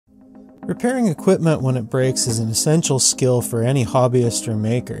Repairing equipment when it breaks is an essential skill for any hobbyist or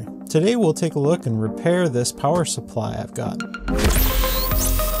maker. Today we'll take a look and repair this power supply I've got.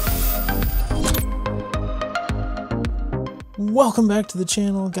 Welcome back to the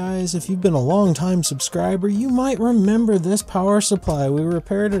channel, guys. If you've been a long time subscriber, you might remember this power supply. We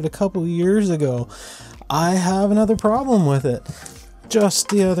repaired it a couple years ago. I have another problem with it. Just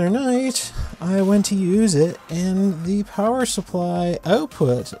the other night, I went to use it and the power supply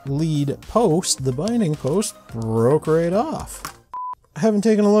output lead post, the binding post, broke right off. I haven't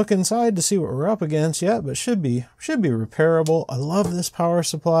taken a look inside to see what we're up against yet, but should be repairable. I love this power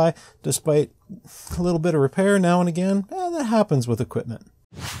supply, despite a little bit of repair now and again. That happens with equipment.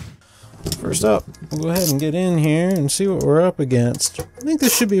 First up, we'll go ahead and get in here and see what we're up against. I think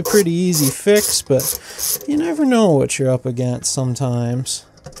this should be a pretty easy fix, but you never know what you're up against sometimes.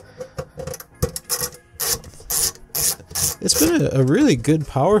 It's been a really good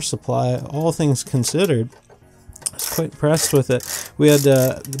power supply, all things considered. I was quite impressed with it. We had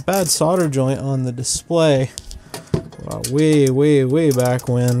the bad solder joint on the display way back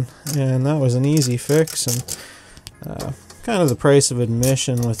when, and that was an easy fix, and kind of the price of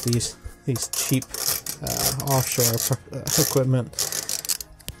admission with these cheap offshore equipment.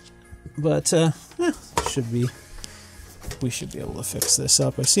 But we should be able to fix this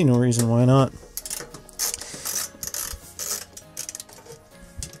up. I see no reason why not.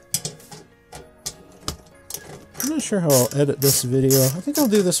 I'm not sure how I'll edit this video. I think I'll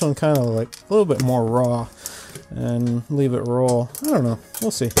do this one kind of like a little bit more raw and leave it roll. I don't know.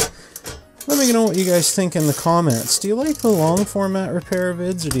 We'll see. Let me know what you guys think in the comments. Do you like the long format repair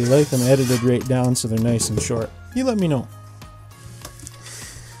vids, or do you like them edited right down so they're nice and short? You let me know.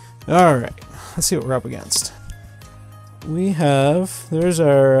 Alright, let's see what we're up against. There's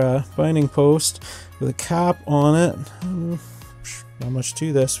our binding post with a cap on it. Not much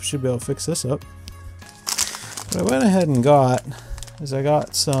to this. We should be able to fix this up. What I went ahead and got is I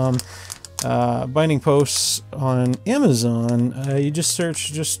got some binding posts on Amazon. You just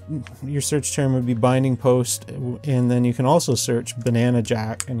search, your search term would be binding post, and then you can also search banana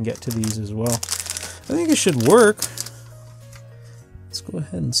jack and get to these as well. I think it should work. Let's go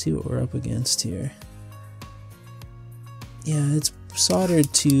ahead and see what we're up against here. Yeah, it's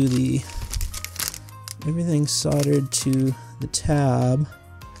soldered to everything's soldered to the tab,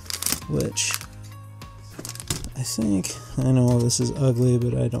 which I know this is ugly,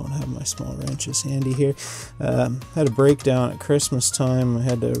 but I don't have my small wrenches handy here. Had a breakdown at Christmas time. I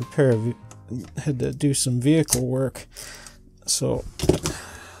had to do some vehicle work, so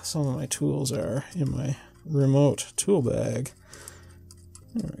some of my tools are in my remote tool bag.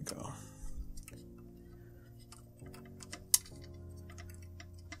 There we go.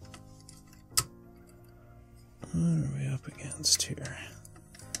 What are we up against here?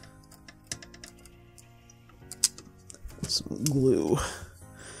 Some glue.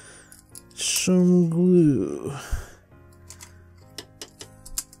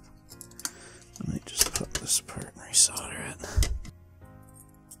 I might just put this apart and resolder it.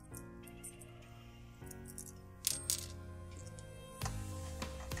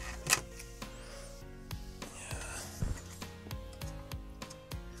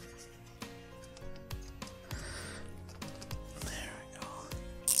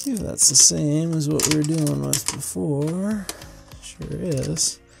 See if that's the same as what we were doing with before. Sure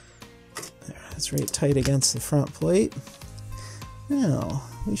is. There, that's right tight against the front plate. Now,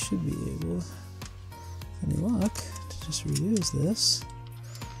 we should be able, with any luck, to just reuse this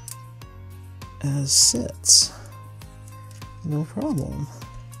as sits. No problem.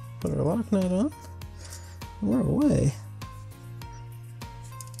 Put our lock nut on, and we're away.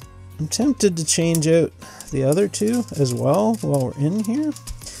 I'm tempted to change out the other two as well while we're in here.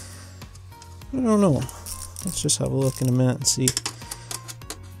 I don't know. Let's just have a look in a minute and see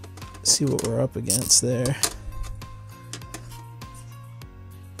what we're up against there.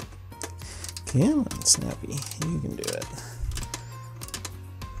 Come on, Snappy. You can do it.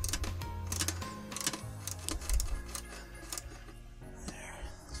 There.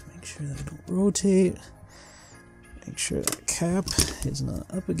 Let's make sure that I don't rotate. Make sure that cap is not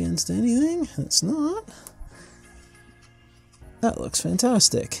up against anything. It's not. That looks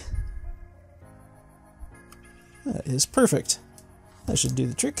fantastic. That is perfect. That should do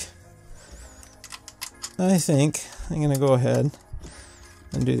the trick. I think I'm going to go ahead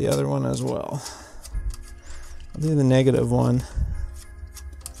and do the other one as well. I'll do the negative one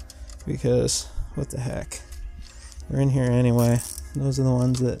because what the heck. We're in here anyway. Those are the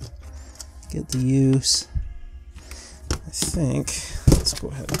ones that get the use. I think, let's go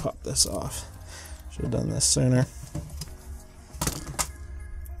ahead and pop this off. Should have done this sooner.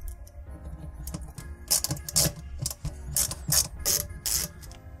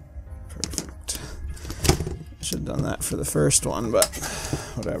 Should have done that for the first one, but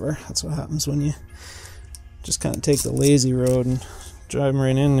whatever. That's what happens when you just kind of take the lazy road and drive them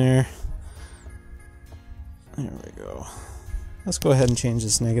right in there. There we go. Let's go ahead and change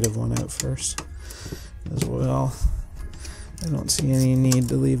this negative one out first as well. I don't see any need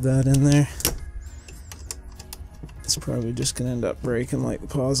to leave that in there. It's probably just going to end up breaking like the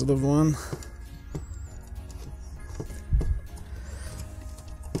positive one.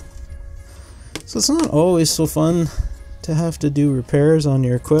 So it's not always so fun to have to do repairs on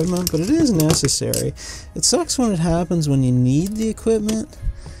your equipment, but it is necessary. It sucks when it happens when you need the equipment,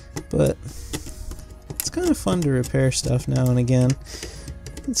 but it's kind of fun to repair stuff now and again.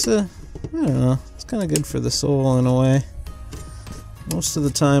 It's I don't know, it's kind of good for the soul in a way. Most of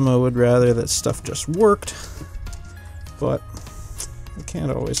the time I would rather that stuff just worked, but you can't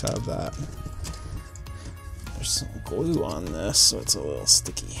always have that. There's some glue on this, so it's a little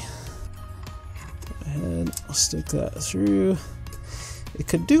sticky. And I'll stick that through. It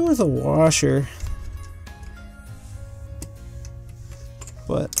could do with a washer,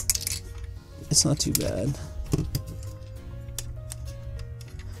 but it's not too bad.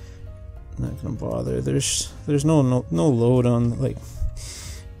 I'm not gonna bother. There's no load on, like,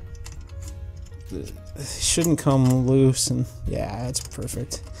 it shouldn't come loose, and yeah, it's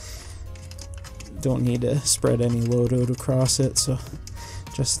perfect. Don't need to spread any load out across it, so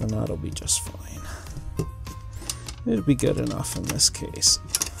just the nut will be just fine. It'll be good enough in this case.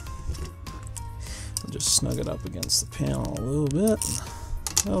 I'll just snug it up against the panel a little bit.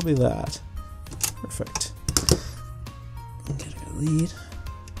 That'll be that. Perfect. Get our lead.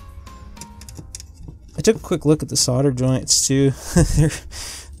 I took a quick look at the solder joints too.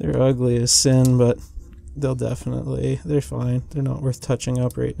 they're ugly as sin, but they're fine. They're not worth touching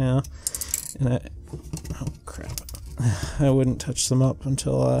up right now. And oh crap. I wouldn't touch them up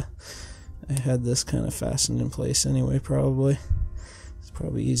until I had this kind of fastened in place anyway, probably. It's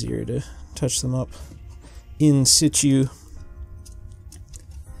probably easier to touch them up in situ.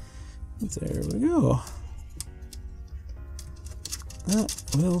 There we go. That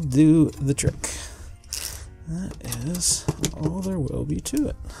will do the trick. That is all there will be to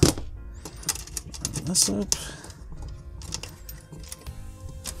it. Line this up.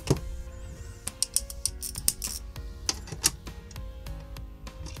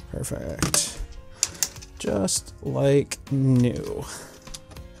 Perfect. Just like new.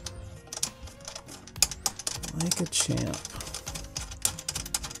 Like a champ.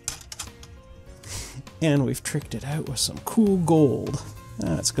 And we've tricked it out with some cool gold.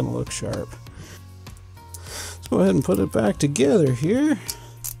 That's gonna look sharp. Let's go ahead and put it back together here.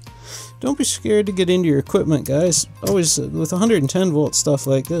 Don't be scared to get into your equipment, guys. Always, with 110 volt stuff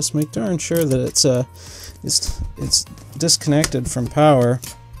like this, make darn sure that it's disconnected from power.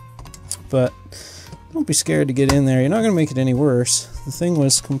 But don't be scared to get in there. You're not going to make it any worse. The thing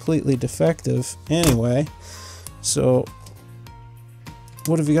was completely defective anyway. So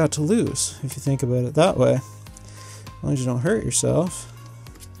what have you got to lose if you think about it that way? As long as you don't hurt yourself,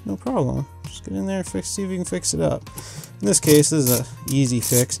 no problem. Just get in there and see if you can fix it up. In this case, this is an easy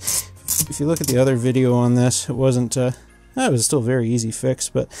fix. If you look at the other video on this, it wasn't, it was still a very easy fix,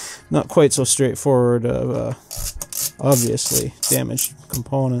 but not quite so straightforward of obviously damaged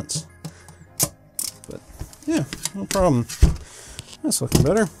components. Yeah, no problem. That's looking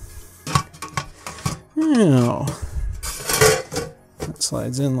better. Now, that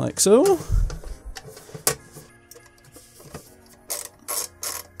slides in like so.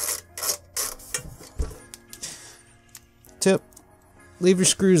 Tip, leave your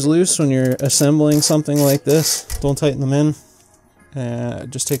screws loose when you're assembling something like this. Don't tighten them in.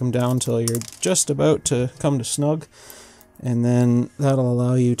 Just take them down until you're just about to come to snug. And then that'll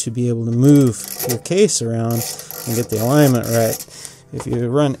allow you to be able to move your case around and get the alignment right. If you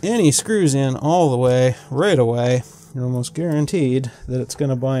run any screws in all the way, right away, you're almost guaranteed that it's going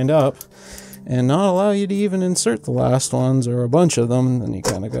to bind up and not allow you to even insert the last ones or a bunch of them. And then you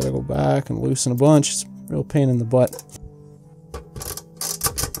kind of got to go back and loosen a bunch. It's a real pain in the butt.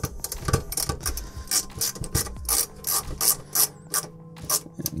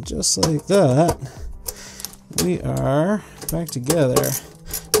 And just like that, we are back together.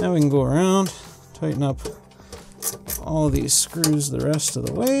 Now we can go around, tighten up all of these screws the rest of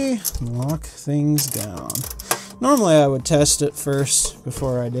the way, and lock things down. Normally I would test it first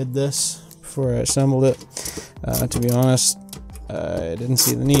before I did this, before I assembled it. To be honest, I didn't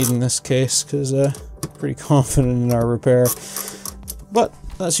see the need in this case because I'm pretty confident in our repair. But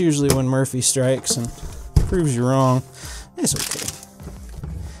that's usually when Murphy strikes and proves you wrong. It's okay.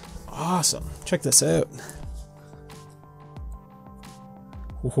 Awesome. Check this out.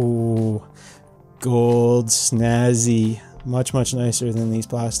 Ooh, gold, snazzy. Much nicer than these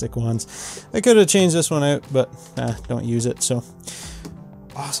plastic ones. I could have changed this one out, but don't use it, so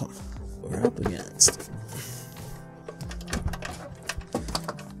awesome. We're up against.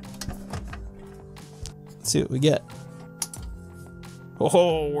 Let's see what we get.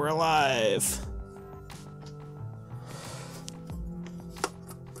 Oh, we're alive.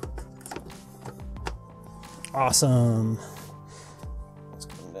 Awesome. Let's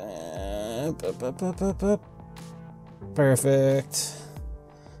go up. Perfect.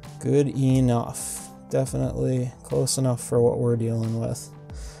 Good enough. Definitely close enough for what we're dealing with.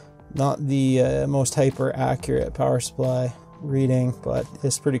 Not the most hyper accurate power supply reading, but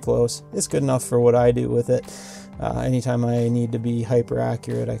it's pretty close. It's good enough for what I do with it. Anytime I need to be hyper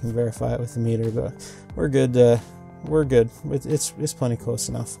accurate, I can verify it with the meter, but we're good. We're good. It's plenty close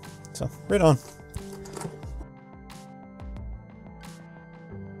enough. So right on.